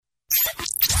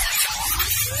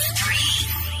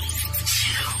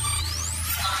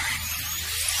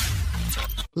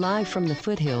Live from the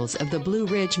foothills of the Blue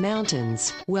Ridge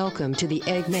Mountains, welcome to the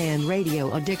Eggman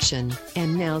Radio Addiction.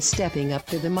 And now stepping up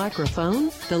to the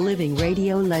microphone, the living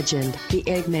radio legend, the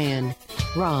Eggman,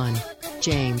 Ron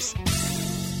James.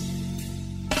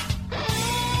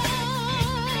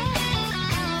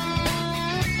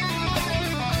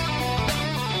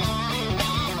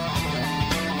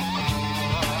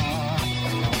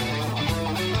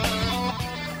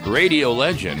 Radio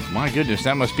legend. My goodness,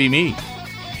 that must be me.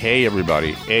 Hey,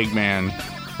 everybody. Eggman,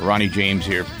 Ronnie James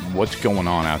here. What's going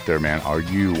on out there, man? Are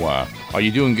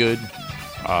you doing good?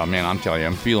 Man, I'm telling you,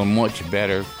 I'm feeling much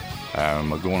better.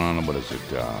 Going on, what is it?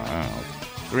 I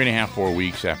don't know, 3.5, 4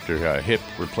 weeks after hip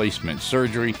replacement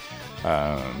surgery.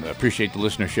 Appreciate the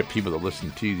listenership, people that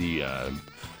listened to the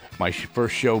my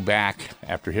first show back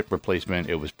after hip replacement.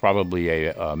 It was probably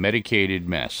a medicated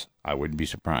mess. I wouldn't be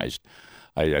surprised.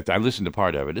 I listened to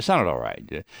part of it. It sounded all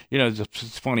right. You know,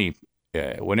 it's funny.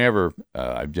 Whenever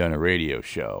I've done a radio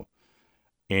show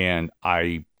and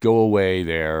I go away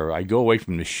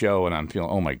from the show and I'm feeling,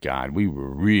 oh my God, we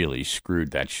really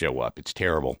screwed that show up. It's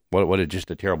terrible.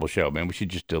 Just a terrible show, man. We should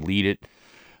just delete it.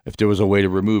 If there was a way to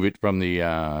remove it from the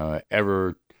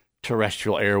ever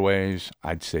terrestrial airwaves,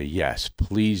 I'd say yes,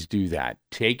 please do that.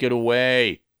 Take it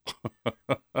away.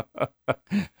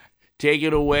 Take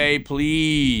it away,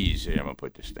 please. I'm going to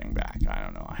put this thing back. I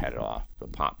don't know. I had it off. The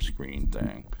pop screen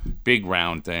thing. Big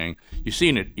round thing. You've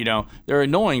seen it, you know. They're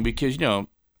annoying because, you know,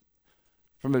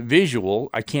 from a visual,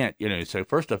 I can't, you know. So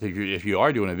first off, if you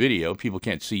are doing a video, people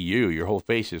can't see you. Your whole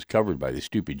face is covered by this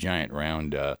stupid giant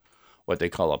round, what they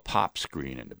call a pop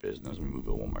screen in the business. Let me move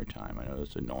it one more time. I know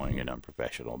it's annoying and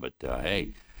unprofessional, but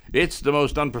hey, it's the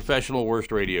most unprofessional,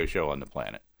 worst radio show on the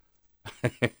planet.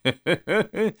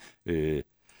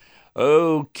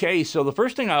 Okay, so the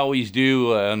first thing I always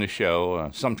do on the show,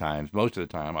 sometimes, most of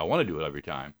the time, I want to do it every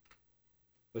time,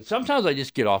 but sometimes I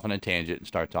just get off on a tangent and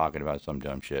start talking about some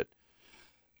dumb shit.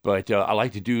 But I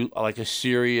like a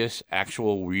serious,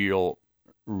 actual, real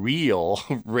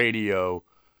radio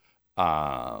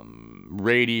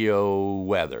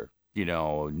weather, you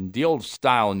know, the old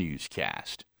style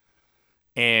newscast.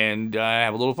 And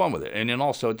have a little fun with it. And then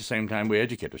also at the same time, we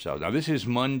educate ourselves. Now, this is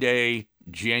Monday,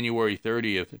 January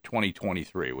 30th,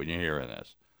 2023, when you're hearing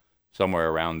this. Somewhere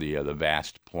around the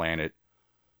vast planet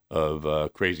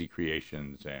of crazy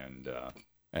creations and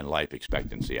life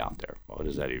expectancy out there. What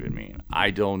does that even mean?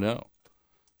 I don't know.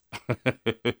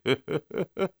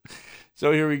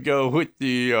 So here we go with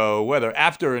the weather.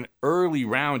 After an early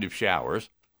round of showers,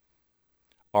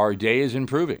 our day is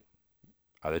improving.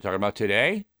 Are they talking about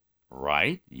today?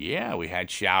 Right. Yeah, we had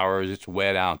showers. It's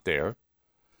wet out there.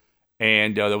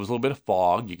 And there was a little bit of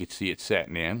fog. You could see it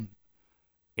setting in.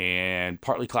 And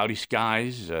partly cloudy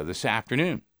skies this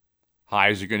afternoon.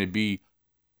 Highs are going to be,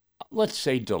 let's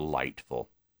say, delightful.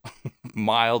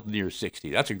 Mild, near 60.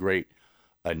 That's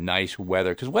a nice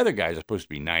weather. Because weather guys are supposed to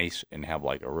be nice and have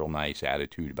like a real nice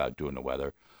attitude about doing the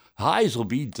weather. Highs will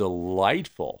be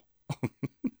delightful.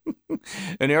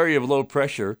 An area of low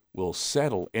pressure will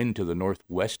settle into the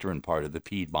northwestern part of the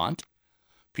Piedmont.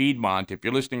 Piedmont, if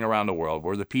you're listening around the world,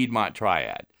 we're the Piedmont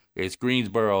Triad. It's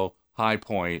Greensboro, High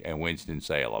Point, and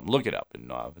Winston-Salem. Look it up in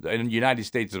the United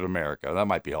States of America. That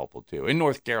might be helpful, too. In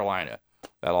North Carolina,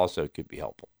 that also could be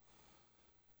helpful.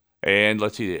 And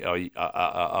let's see. I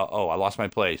lost my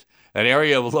place. An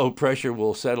area of low pressure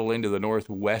will settle into the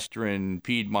northwestern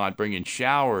Piedmont, bringing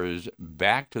showers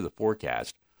back to the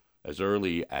forecast as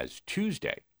early as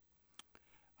Tuesday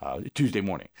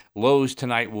morning. Lows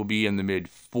tonight will be in the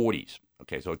mid-40s.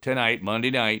 Okay, so tonight,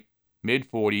 Monday night,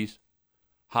 mid-40s.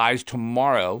 Highs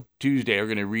tomorrow, Tuesday, are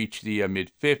going to reach the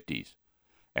mid-50s.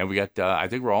 And we got, I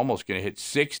think we're almost going to hit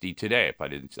 60 today,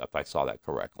 if I saw that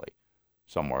correctly,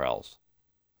 somewhere else.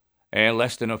 And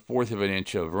less than 1/4 of an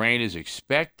inch of rain is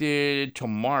expected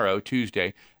tomorrow,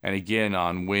 Tuesday, and again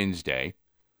on Wednesday,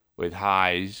 with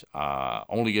highs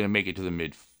only going to make it to the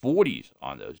mid-40s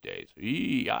on those days.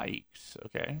 Yikes.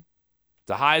 Okay.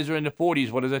 The highs are in the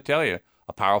 40s. What does that tell you?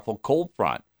 A powerful cold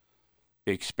front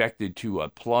expected to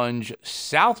plunge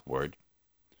southward.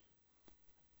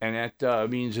 And that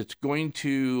means it's going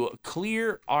to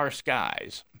clear our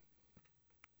skies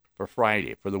for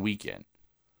Friday, for the weekend.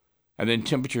 And then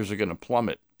temperatures are going to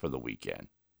plummet for the weekend.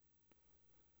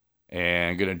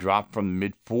 And going to drop from the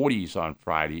mid-40s on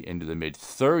Friday into the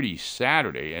mid-30s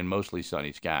Saturday and mostly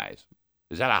sunny skies.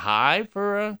 Is that a high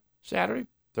for Saturday?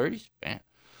 30s? Man.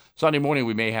 Sunday morning,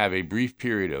 we may have a brief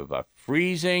period of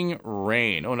freezing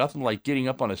rain. Oh, nothing like getting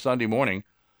up on a Sunday morning,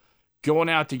 going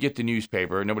out to get the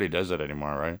newspaper. Nobody does that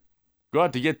anymore, right? Go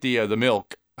out to get the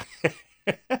milk.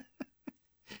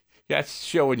 That's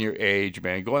showing your age,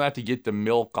 man. Going out to get the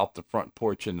milk off the front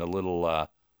porch in the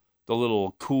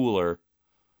little cooler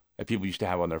that people used to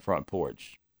have on their front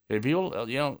porch. If people,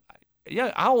 yeah,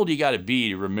 how old you got to be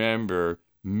to remember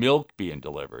milk being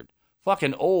delivered?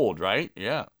 Fucking old, right?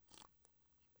 Yeah.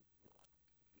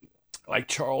 Like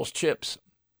Charles Chips.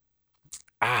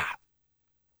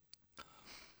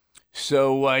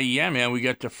 So, yeah, man, we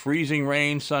got the freezing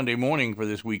rain Sunday morning for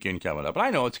this weekend coming up. And I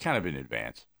know it's kind of in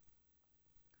advance.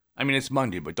 I mean, it's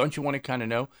Monday, but don't you want to kind of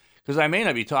know? Because I may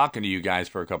not be talking to you guys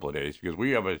for a couple of days because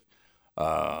we're going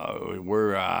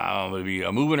to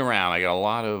be moving around. I got a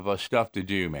lot of stuff to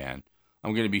do, man.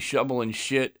 I'm going to be shoveling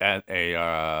shit at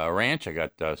a ranch. I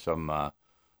got some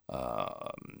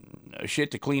shit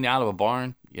to clean out of a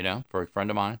barn, for a friend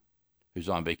of mine who's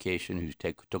on vacation, who's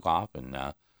took off, and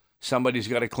somebody's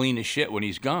got to clean the shit when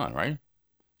he's gone, right?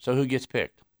 So who gets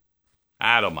picked?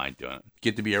 I don't mind doing it.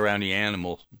 Get to be around the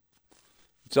animals.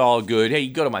 It's all good. Hey,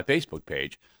 you go to my Facebook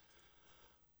page.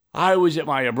 I was at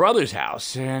my brother's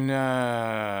house in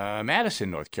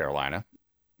Madison, North Carolina.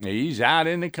 He's out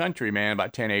in the country, man,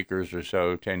 about 10 acres or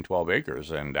so, 10, 12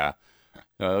 acres, and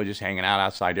just hanging out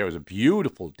outside there. It was a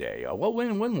beautiful day.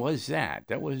 When was that?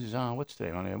 That was, what's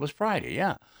today? It was Friday,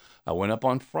 yeah. I went up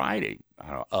on Friday.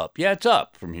 Up. Yeah, it's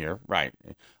up from here, right.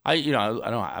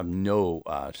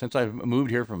 Since I've moved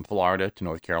here from Florida to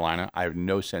North Carolina, I have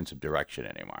no sense of direction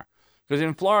anymore. Because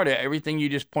in Florida, everything you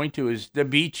just point to is the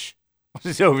beach.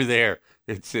 It's over there.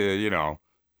 It's,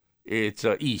 it's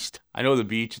east. I know the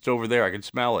beach. It's over there. I can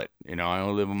smell it. I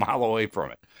only live a mile away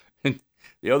from it. And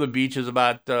the other beach is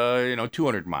about,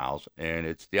 200 miles. And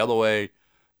it's the other way,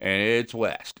 and it's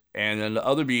west. And then the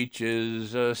other beach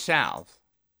is south.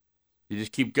 You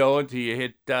just keep going till you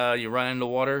hit, you run into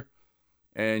water,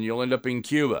 and you'll end up in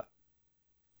Cuba.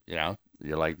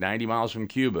 You're like 90 miles from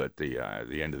Cuba at the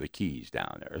end of the Keys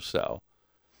down there. So,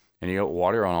 and you got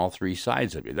water on all three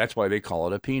sides of you. That's why they call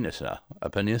it a peninsula. A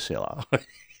peninsula.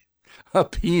 A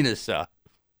peninsula.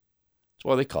 That's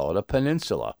why they call it a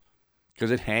peninsula. Because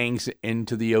it hangs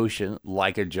into the ocean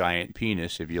like a giant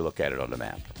penis if you look at it on the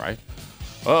map, right?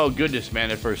 Oh, goodness, man,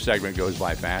 that first segment goes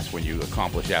by fast when you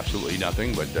accomplish absolutely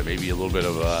nothing, but maybe a little bit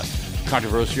of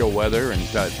controversial weather and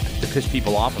to piss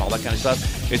people off and all that kind of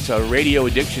stuff. It's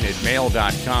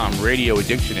radioaddiction@mail.com,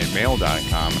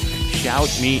 radioaddiction@mail.com.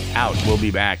 Shout me out. We'll be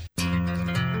back.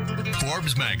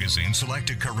 Forbes magazine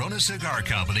selected Corona Cigar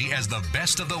Company as the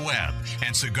best of the web,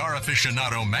 and Cigar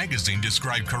Aficionado magazine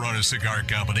described Corona Cigar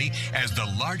Company as the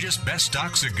largest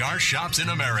best-stocked cigar shops in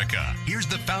America. Here's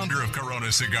the founder of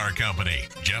Corona Cigar Company,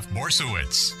 Jeff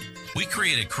Borsowitz. We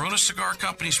created Corona Cigar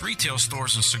Company's retail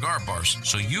stores and cigar bars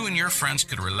so you and your friends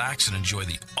could relax and enjoy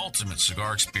the ultimate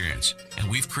cigar experience. And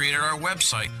we've created our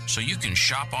website so you can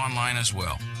shop online as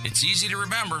well. It's easy to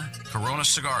remember,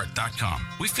 coronacigar.com.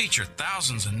 We feature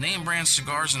thousands of name brand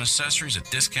cigars and accessories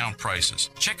at discount prices.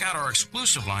 Check out our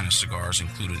exclusive line of cigars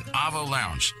including Avo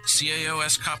Lounge, CAO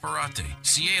Escaparate,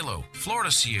 Cielo, Florida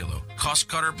Cielo, Cost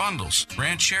Cutter Bundles,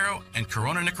 Ranchero, and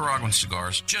Corona Nicaraguan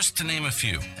cigars, just to name a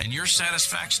few. And your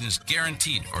satisfaction is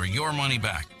guaranteed or your money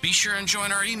back. Be sure and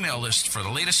join our email list for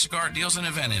the latest cigar deals and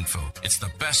event info. It's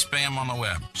the best spam on the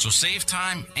web. So save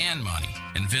time and money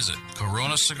and visit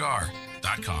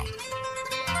coronacigar.com.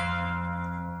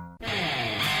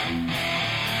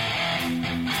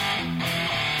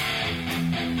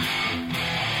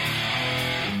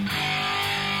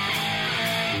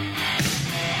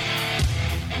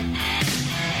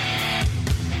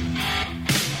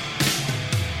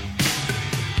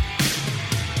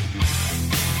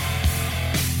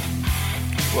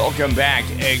 Welcome back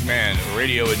to Eggman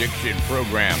Radio Addiction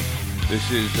Program.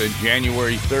 This is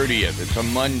January 30th. It's a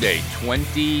Monday,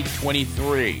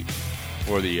 2023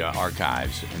 for the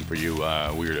archives and for you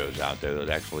weirdos out there that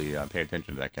actually pay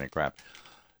attention to that kind of crap.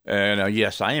 And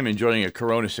yes, I am enjoying a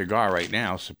Corona cigar right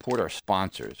now. Support our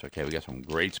sponsors. Okay, we got some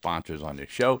great sponsors on this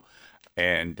show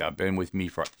and been with me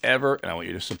forever, and I want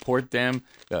you to support them.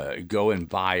 Go and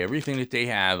buy everything that they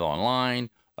have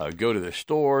online. Go to the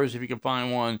stores if you can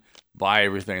find one. Buy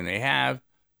everything they have,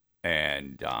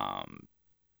 and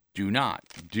do not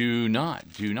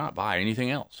buy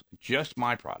anything else. Just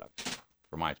my products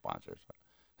for my sponsors.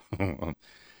 All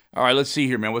right, let's see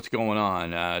here, man. What's going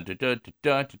on?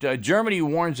 Germany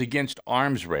warns against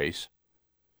arms race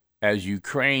as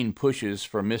Ukraine pushes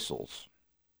for missiles.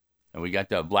 And we got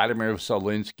Vladimir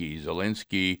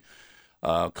Zelensky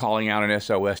calling out an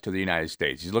SOS to the United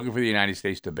States. He's looking for the United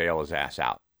States to bail his ass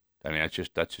out. I mean, that's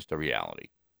just a reality.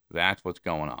 That's what's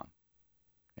going on.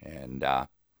 And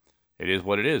it is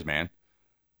what it is, man.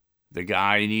 The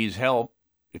guy needs help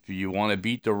if you want to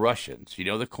beat the Russians.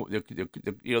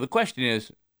 The question is,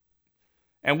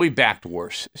 And we backed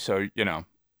worse. So,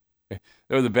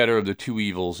 they're the better of the two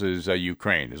evils is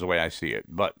Ukraine, is the way I see it.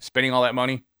 But spending all that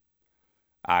money,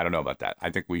 I don't know about that. I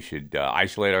think we should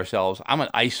isolate ourselves. I'm an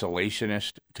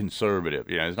isolationist conservative.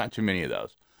 There's not too many of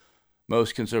those.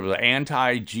 Most conservatives are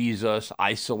anti-Jesus,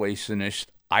 isolationist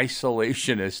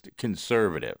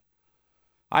conservative.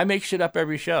 I make shit up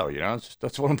every show,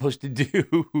 that's what I'm supposed to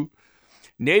do.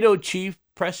 NATO chief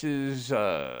presses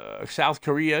South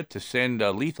Korea to send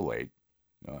lethal aid.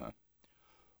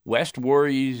 West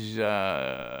worries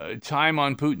time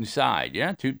on Putin's side.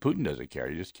 Yeah, Putin doesn't care.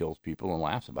 He just kills people and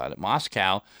laughs about it.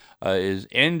 Moscow is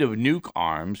end of nuke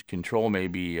arms. Control may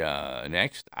be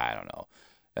next. I don't know.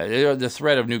 The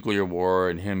threat of nuclear war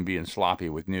and him being sloppy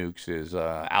with nukes is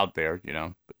out there,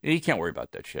 But he can't worry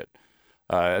about that shit.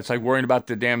 It's like worrying about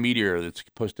the damn meteor that's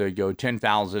supposed to go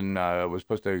 10,000, was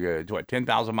supposed to go,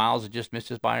 10,000 miles it just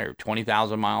misses by, or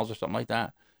 20,000 miles or something like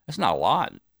that. That's not a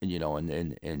lot,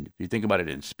 and if you think about it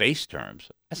in space terms,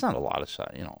 that's not a lot of,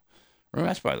 Remember,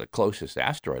 that's probably the closest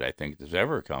asteroid I think that's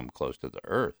ever come close to the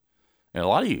Earth. And a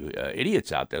lot of you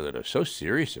idiots out there that are so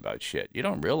serious about shit, you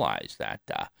don't realize that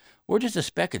we're just a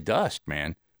speck of dust,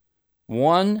 man.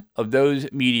 One of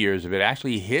those meteors, if it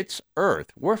actually hits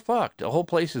Earth, we're fucked. The whole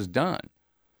place is done.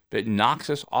 It knocks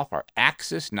us off our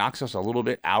axis, knocks us a little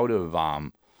bit out of,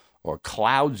 or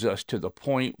clouds us to the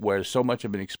point where so much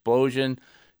of an explosion,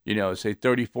 say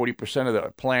 30, 40% of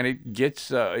the planet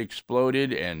gets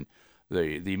exploded, and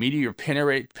the meteor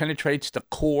penetrates the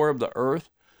core of the Earth.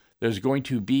 There's going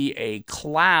to be a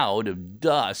cloud of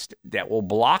dust that will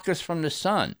block us from the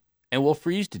sun, and we'll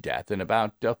freeze to death in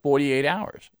about 48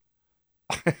 hours.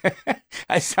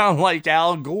 I sound like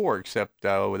Al Gore, except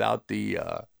without the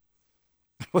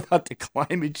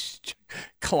climate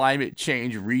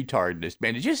change retardness,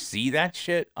 man. Did you see that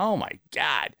shit? Oh my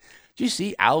God. Did you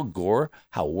see Al Gore,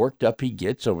 how worked up he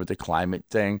gets over the climate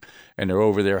thing? And they're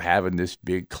over there having this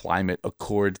big climate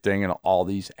accord thing, and all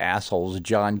these assholes.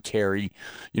 John Kerry,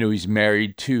 he's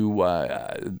married to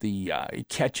the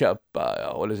ketchup,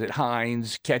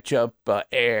 Heinz ketchup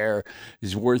Air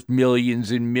is worth millions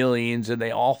and millions, and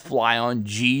they all fly on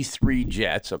G3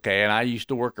 jets, okay? And I used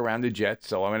to work around the jets,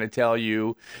 so I'm going to tell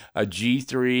you, a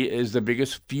G3 is the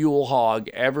biggest fuel hog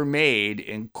ever made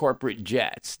in corporate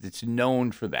jets. It's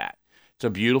known for that. It's a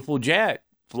beautiful jet,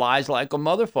 flies like a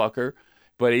motherfucker,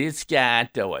 but it's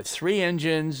got 3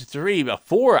 engines,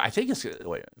 4, I think it's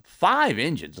 5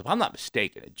 engines. If I'm not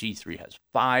mistaken, a G3 has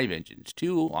 5 engines,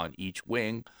 2 on each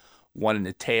wing, 1 in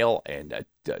the tail, and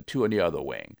 2 on the other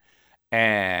wing.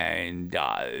 And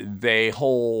they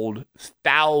hold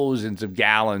thousands of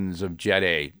gallons of Jet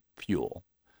A fuel.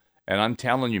 And I'm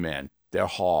telling you, man, they're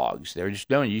hogs. They're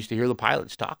just known. You used to hear the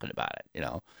pilots talking about it,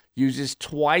 Uses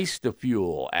twice the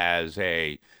fuel as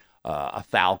a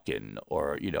Falcon,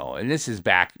 or, and this is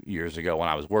back years ago when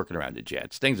I was working around the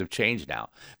jets. Things have changed now.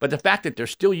 But the fact that they're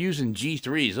still using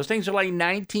G3s, those things are like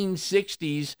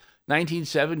 1960s,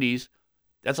 1970s.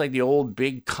 That's like the old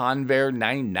big Convair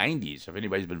 990s, if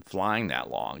anybody's been flying that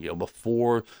long,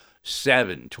 before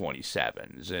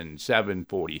 727s and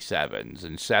 747s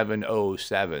and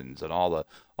 707s and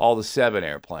all the 7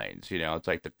 airplanes. It's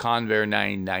like the Convair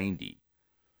 990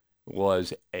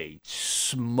 was a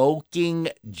smoking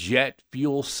jet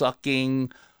fuel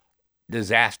sucking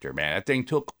disaster, man. That thing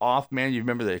took off, man. You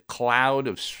remember the cloud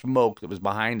of smoke that was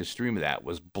behind the stream of that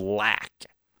was black.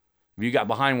 If you got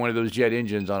behind one of those jet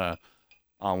engines on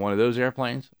one of those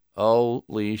airplanes,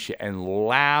 holy shit, and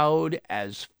loud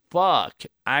as fuck.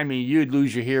 I mean, you'd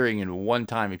lose your hearing in one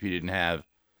time if you didn't have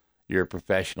your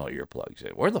professional earplugs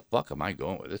in. Where the fuck am I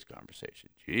going with this conversation?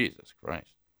 Jesus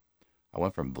Christ. I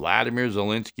went from Vladimir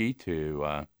Zelensky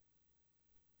to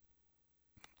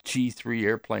G3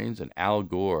 airplanes and Al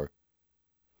Gore.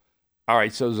 All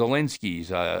right, so Zelensky's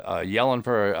yelling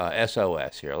for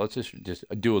SOS here. Let's just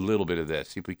do a little bit of this,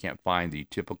 see if we can't find the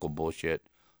typical bullshit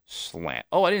slant.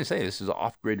 Oh, I didn't say this is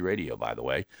off-grid radio, by the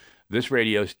way. This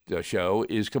radio show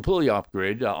is completely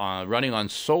off-grid, running on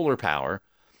solar power.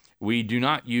 We do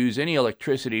not use any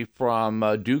electricity from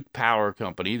Duke Power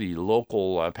Company, the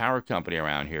local power company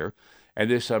around here. And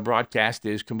this broadcast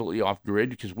is completely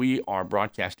off-grid because we are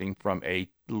broadcasting from a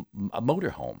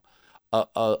motorhome,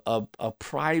 a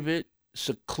private,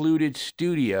 secluded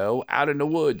studio out in the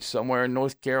woods somewhere in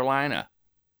North Carolina.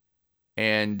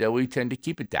 And we tend to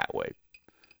keep it that way.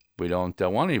 We don't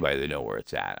want anybody to know where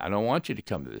it's at. I don't want you to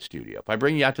come to the studio. If I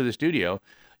bring you out to the studio,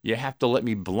 you have to let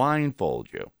me blindfold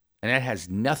you. And that has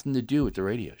nothing to do with the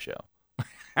radio show.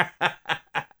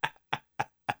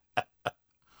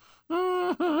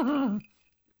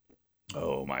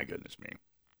 Oh, my goodness me.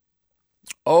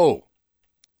 Oh,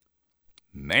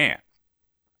 man.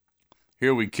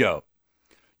 Here we go.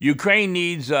 Ukraine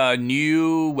needs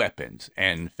new weapons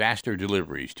and faster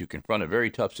deliveries to confront a very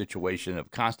tough situation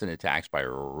of constant attacks by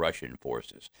Russian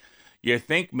forces. You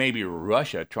think maybe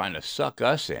Russia trying to suck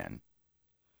us in?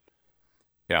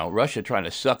 Russia trying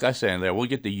to suck us in there. We'll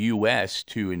get the U.S.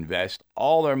 to invest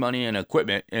all their money and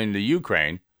equipment into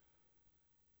Ukraine,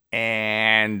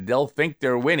 and they'll think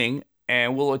they're winning,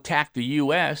 and we'll attack the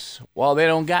U.S. while they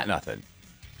don't got nothing.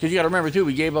 Because you got to remember, too,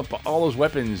 we gave up all those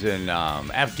weapons in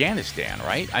Afghanistan,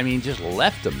 right? I mean, just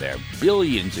left them there.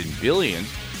 Billions and billions.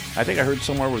 I think I heard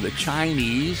somewhere where the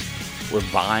Chinese were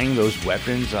buying those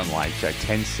weapons on like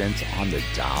 10 cents on the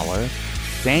dollar.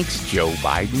 Thanks, Joe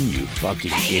Biden, you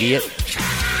fucking idiot.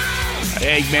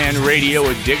 Eggman Radio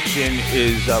Addiction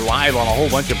is live on a whole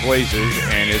bunch of places,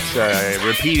 and it's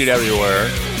repeated everywhere.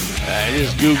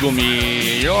 Just Google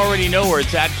me. You already know where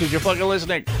it's at because you're fucking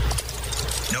listening.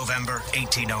 November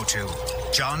 1802.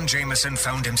 John Jameson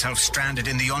found himself stranded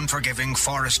in the unforgiving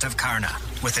forest of Carna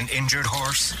with an injured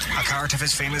horse, a cart of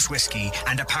his famous whiskey,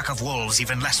 and a pack of wolves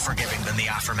even less forgiving than the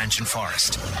aforementioned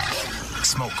forest.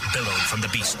 Smoke billowed from the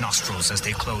beast's nostrils as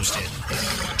they closed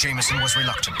in. Jameson was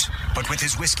reluctant, but with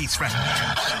his whiskey threatened,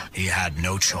 he had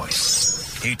no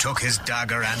choice. He took his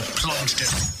dagger and plunged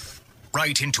it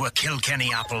right into a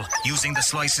Kilkenny apple, using the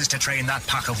slices to train that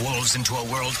pack of wolves into a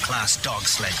world-class dog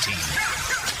sled team.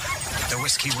 The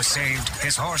whiskey was saved,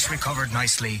 his horse recovered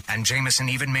nicely, and Jameson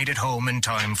even made it home in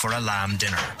time for a lamb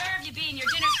dinner. Where have you been? Your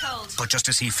dinner's cold. But just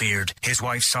as he feared, his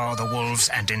wife saw the wolves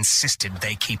and insisted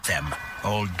they keep them.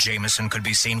 Old Jameson could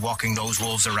be seen walking those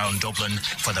wolves around Dublin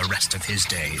for the rest of his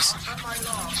days,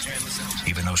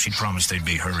 even though she'd promised they'd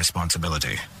be her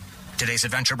responsibility. Today's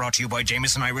adventure brought to you by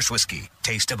Jameson Irish Whiskey.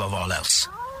 Taste above all else.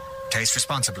 Taste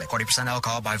responsibly. 40%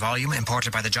 alcohol by volume.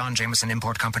 Imported by the John Jameson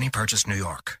Import Company. Purchased New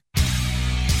York.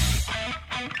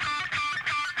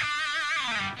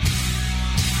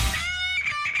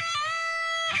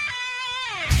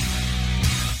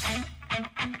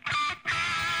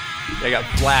 They got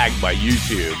flagged by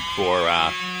YouTube for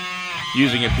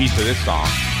using a piece of this song.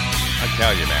 I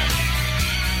tell you, man.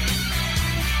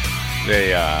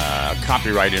 They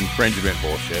copyright infringement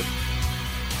bullshit.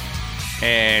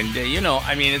 And,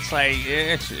 I mean, it's like,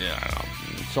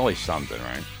 it's always something,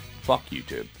 right? Fuck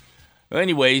YouTube.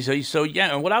 Anyways, so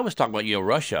yeah, and what I was talking about,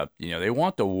 Russia, they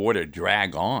want the war to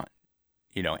drag on,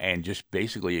 and just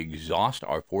basically exhaust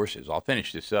our forces. I'll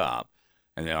finish this up.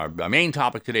 And then our main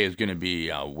topic today is going to be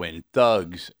when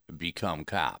thugs become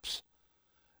cops.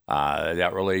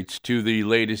 That relates to the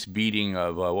latest beating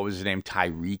of, what was his name?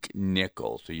 Tyreek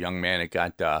Nichols, a young man that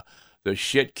got the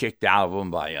shit kicked out of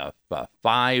him by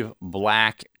 5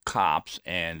 black cops,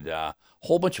 and a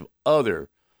whole bunch of other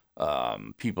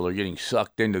people are getting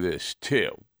sucked into this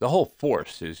too. The whole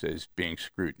force is being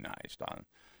scrutinized on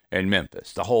in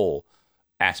Memphis, the whole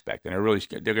aspect. And they're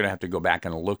going to have to go back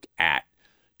and look at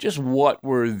just what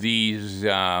were these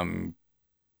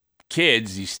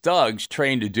kids, these thugs,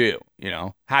 trained to do,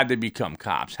 How'd they become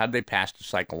cops? How'd they pass the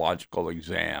psychological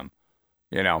exam?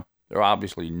 They're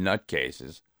obviously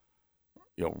nutcases,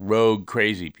 rogue,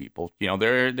 crazy people.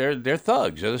 They're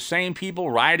thugs. They're the same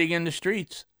people rioting in the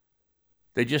streets.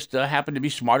 They just happen to be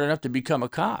smart enough to become a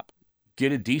cop,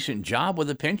 get a decent job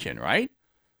with a pension, right?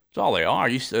 That's all they are.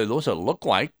 Those that look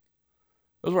like,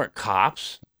 those weren't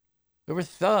cops. They were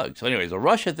thugs. So anyways, the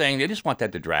Russia thing, they just want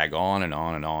that to drag on and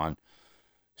on and on.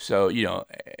 So,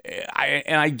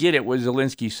 I get it what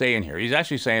Zelensky's saying here. He's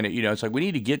actually saying that, it's like we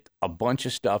need to get a bunch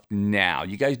of stuff now.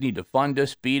 You guys need to fund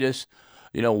us, beat us,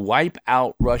 wipe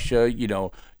out Russia,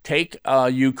 take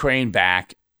Ukraine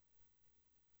back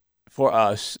for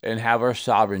us and have our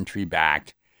sovereignty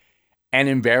back and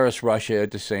embarrass Russia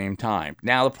at the same time.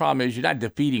 Now, the problem is you're not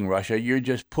defeating Russia. You're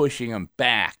just pushing them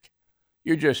back.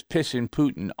 You're just pissing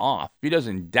Putin off. If he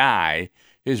doesn't die,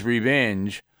 his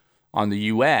revenge on the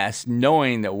U.S.,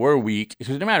 knowing that we're weak,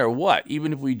 because no matter what,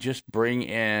 even if we just bring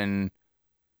in,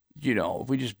 if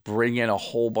we just bring in a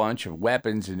whole bunch of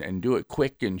weapons and do it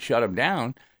quick and shut them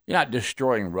down, you're not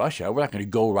destroying Russia. We're not going to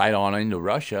go right on into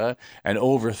Russia and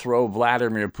overthrow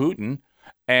Vladimir Putin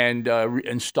and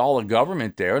install a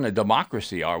government there and a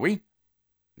democracy, are we?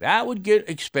 That would get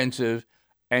expensive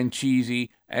and cheesy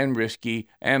and risky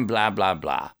and blah, blah,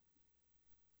 blah.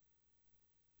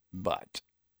 But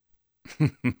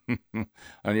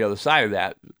on the other side of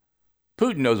that,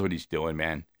 Putin knows what he's doing,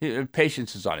 man.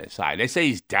 Patience is on his side. They say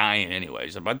he's dying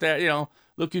anyways. But that,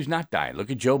 look who's not dying. Look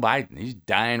at Joe Biden. He's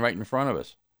dying right in front of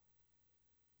us.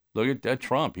 Look at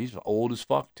Trump. He's old as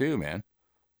fuck too, man.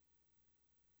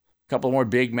 A couple more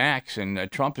Big Macs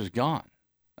and Trump is gone.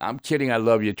 I'm kidding. I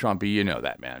love you, Trumpy. You know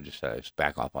that, man. Just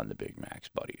back off on the Big Macs,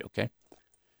 buddy, okay?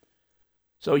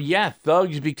 So, yeah,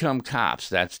 thugs become cops.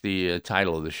 That's the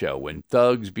title of the show, When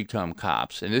Thugs Become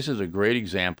Cops. And this is a great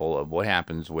example of what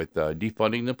happens with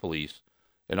defunding the police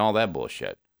and all that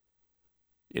bullshit.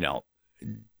 You know,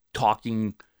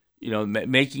 talking, you know,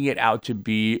 making it out to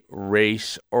be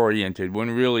race-oriented when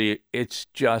really it's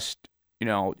just, you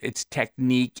know, it's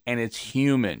technique and it's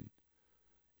human.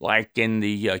 Like in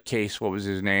the case, what was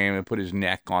his name? He put his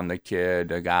neck on the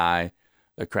kid,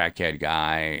 a crackhead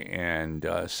guy, and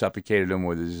suffocated him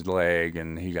with his leg,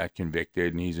 and he got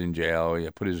convicted, and he's in jail. He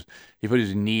put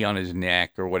his knee on his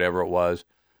neck or whatever it was,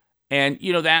 and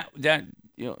you know that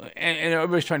you know, and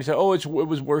everybody's trying to say, oh, it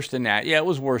was worse than that. Yeah, it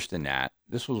was worse than that.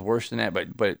 This was worse than that,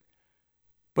 but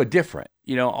different.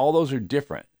 You know, all those are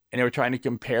different. And they were trying to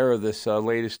compare this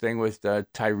latest thing with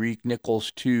Tyreek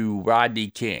Nichols to Rodney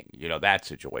King. You know, that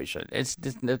situation. It's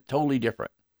totally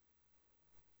different.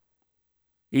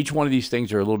 Each one of these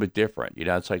things are a little bit different. You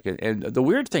know, it's like, and the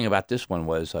weird thing about this one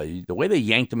was the way they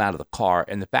yanked him out of the car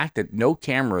and the fact that no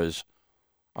cameras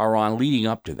are on leading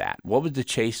up to that. What would the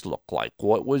chase look like?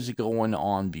 What was going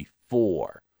on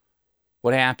before?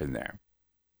 What happened there?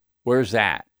 Where's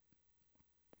that?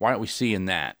 Why aren't we seeing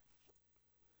that?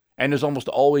 And there's almost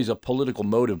always a political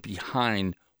motive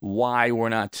behind why we're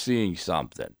not seeing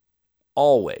something.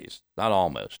 Always. Not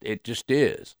almost. It just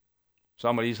is.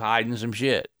 Somebody's hiding some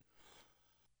shit.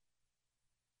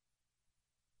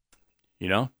 You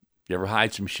know? You ever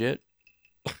hide some shit?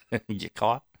 You get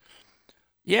caught?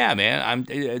 Yeah, man.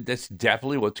 That's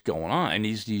definitely what's going on. And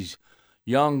these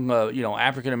young, you know,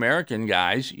 African-American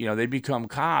guys, you know, they become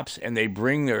cops and they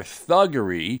bring their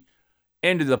thuggery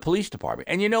into the police department.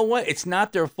 And you know what? It's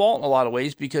not their fault in a lot of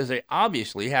ways because they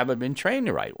obviously haven't been trained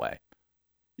the right way.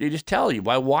 You just tell you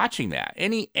by watching that.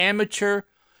 Any amateur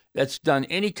that's done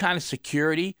any kind of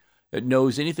security, that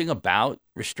knows anything about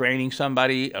restraining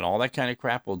somebody and all that kind of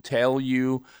crap will tell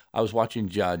you. I was watching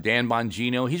Dan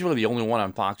Bongino. He's really the only one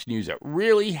on Fox News that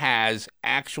really has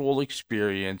actual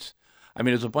experience. I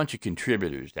mean, there's a bunch of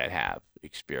contributors that have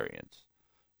experience.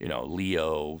 You know,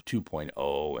 Leo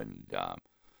 2.0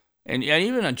 and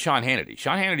even on Sean Hannity.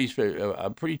 Sean Hannity's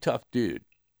a pretty tough dude.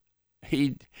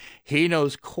 He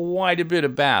knows quite a bit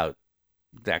about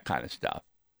that kind of stuff.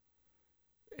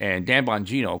 And Dan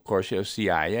Bongino, of course,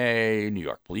 CIA, New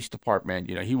York Police Department.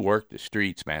 You know, he worked the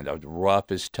streets, man, the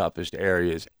roughest, toughest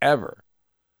areas ever.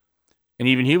 And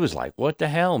even he was like, what the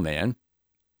hell, man?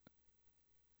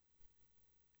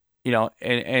 You know,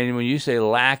 and when you say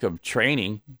lack of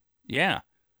training, yeah,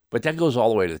 but that goes all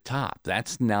the way to the top.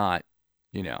 That's not,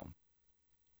 you know.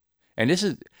 And this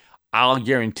is, I'll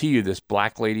guarantee you this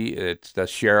black lady, it's the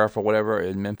sheriff or whatever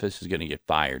in Memphis is going to get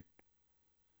fired.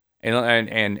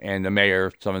 And the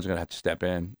mayor, someone's going to have to step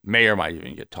in. Mayor might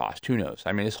even get tossed. Who knows?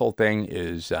 I mean, this whole thing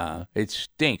is, it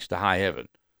stinks to high heaven.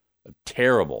 A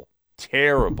terrible,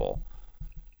 terrible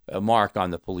mark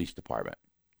on the police department,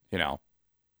 you know.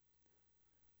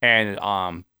 And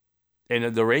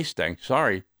the race thing,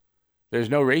 sorry, there's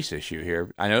no race issue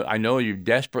here. I know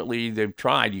they've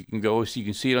tried. You can go, so you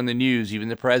can see it on the news, even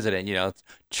the president, you know,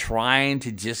 trying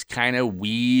to just kind of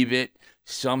weave it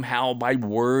somehow by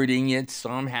wording it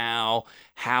somehow.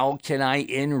 How can I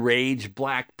enrage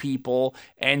black people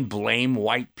and blame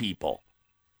white people?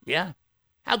 Yeah.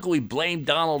 How can we blame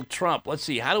Donald Trump? Let's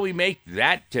see. How do we make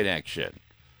that connection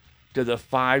to the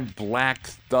 5 black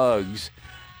thugs,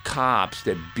 cops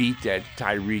that beat that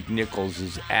Tyreek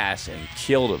Nichols' ass and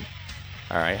killed him?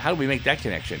 All right. How do we make that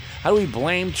connection? How do we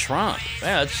blame Trump?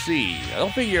 Well, let's see.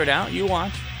 They'll figure it out. You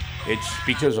watch. It's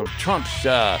because of Trump's,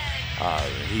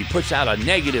 he puts out a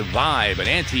negative vibe, an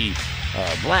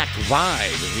anti-black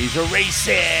vibe. He's a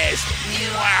racist.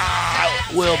 Wow.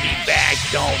 We'll be back.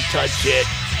 Don't touch it.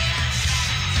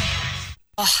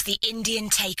 Oh, the Indian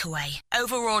takeaway.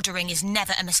 Over-ordering is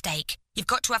never a mistake. You've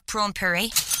got to have prawn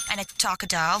puree and a taka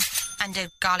dal and a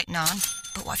garlic naan.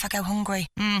 But what if I go hungry?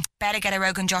 Better get a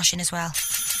Rogan Josh in as well.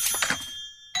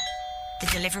 The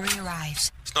delivery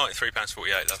arrives. It's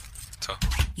 £93.48, love. So.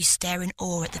 You stare in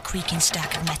awe at the creaking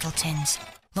stack of metal tins.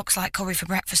 Looks like curry for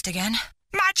breakfast again.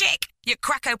 Magic! You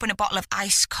crack open a bottle of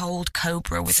ice-cold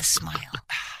Cobra with a smile.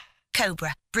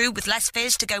 Cobra, brewed with less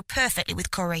fizz to go perfectly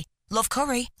with curry. Love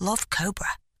curry, love Cobra.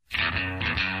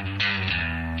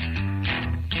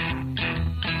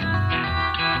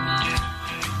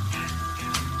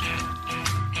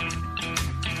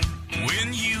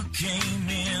 When you came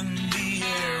in, the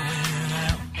air went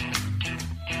out,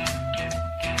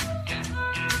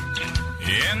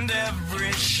 and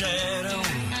every shadow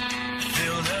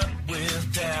filled up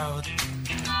with doubt.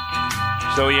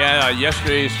 So yeah,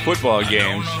 yesterday's football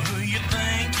games,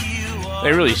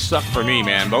 they really sucked for me,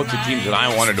 man. Both the teams that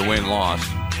I wanted to win lost,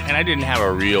 and I didn't have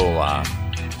a real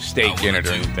stake in it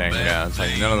or anything. It's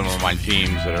like none of them are my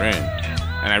teams that are in.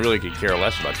 And I really could care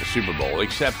less about the Super Bowl,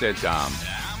 except that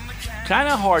kind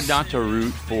of hard not to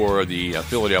root for the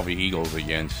Philadelphia Eagles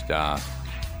against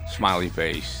smiley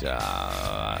face,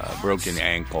 broken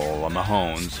ankle,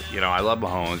 Mahomes. You know, I love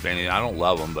Mahomes, man. I don't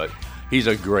love him, but he's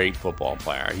a great football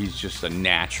player. He's just a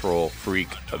natural freak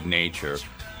of nature.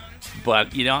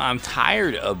 But, you know, I'm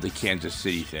tired of the Kansas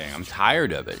City thing. I'm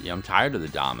tired of it. You know, I'm tired of the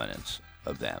dominance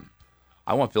of them.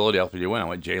 I want Philadelphia to win. I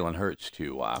want Jalen Hurts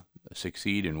to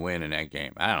succeed and win in that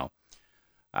game. I don't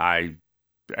know.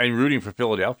 And rooting for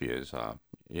Philadelphia is,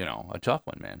 you know, a tough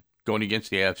one, man. Going against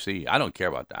the AFC, I don't care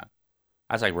about that.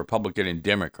 That's like Republican and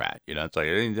Democrat. You know, it's like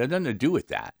it has nothing to do with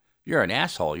that. You're an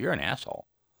asshole. You're an asshole.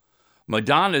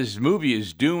 Madonna's movie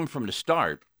is doomed from the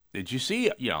start. Did you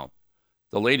see, you know,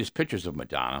 the latest pictures of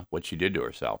Madonna, what she did to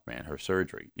herself, man, her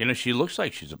surgery? You know, she looks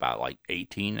like she's about like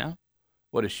 18 now.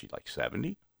 What is she, like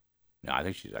 70? No, I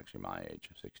think she's actually my age,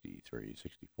 63,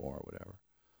 64, or whatever.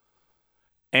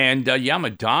 And,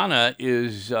 Madonna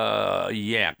is,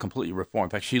 completely reformed. In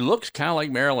fact, she looks kind of like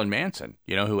Marilyn Manson,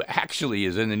 you know, who actually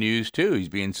is in the news, too. He's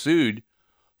being sued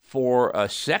for a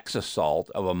sex assault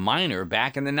of a minor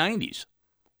back in the 90s.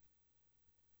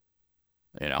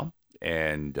 You know?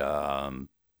 And,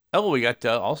 we got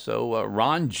also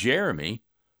Ron Jeremy.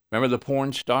 Remember the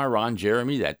porn star Ron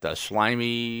Jeremy, that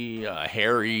slimy,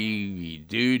 hairy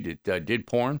dude that did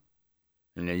porn?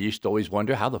 And they used to always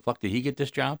wonder, how the fuck did he get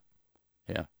this job?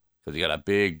 Yeah, because he got a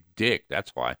big dick,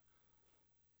 that's why.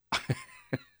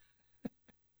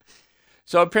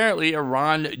 So apparently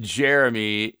Ron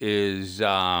Jeremy is,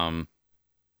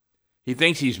 he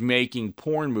thinks he's making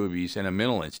porn movies in a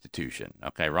mental institution.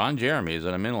 Okay, Ron Jeremy is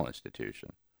in a mental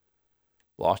institution.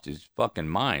 Lost his fucking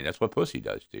mind. That's what pussy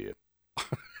does to you.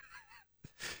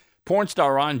 Porn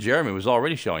star Ron Jeremy was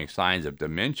already showing signs of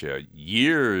dementia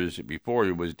years before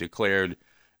he was declared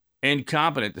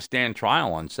incompetent to stand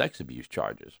trial on sex abuse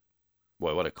charges.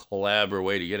 Boy, what a clever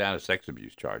way to get out of sex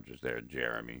abuse charges there,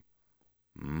 Jeremy.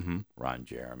 Ron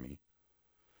Jeremy.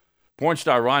 Porn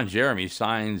star Ron Jeremy,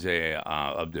 signs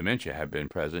of dementia have been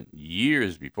present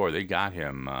years before they got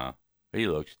him. He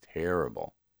looks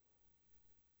terrible.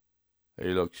 He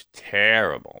looks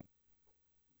terrible.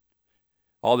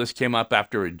 All this came up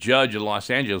after a judge in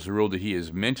Los Angeles ruled that he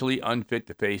is mentally unfit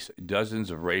to face dozens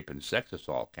of rape and sex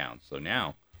assault counts. So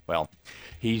now, well,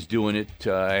 he's doing it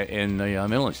in the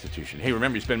mental institution. Hey,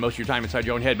 remember, you spend most of your time inside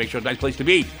your own head. Make sure it's a nice place to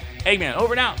be. Eggman,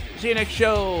 over and out. See you next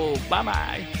show.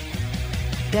 Bye-bye.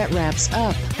 That wraps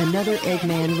up another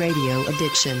Eggman Radio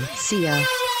Addiction. See ya.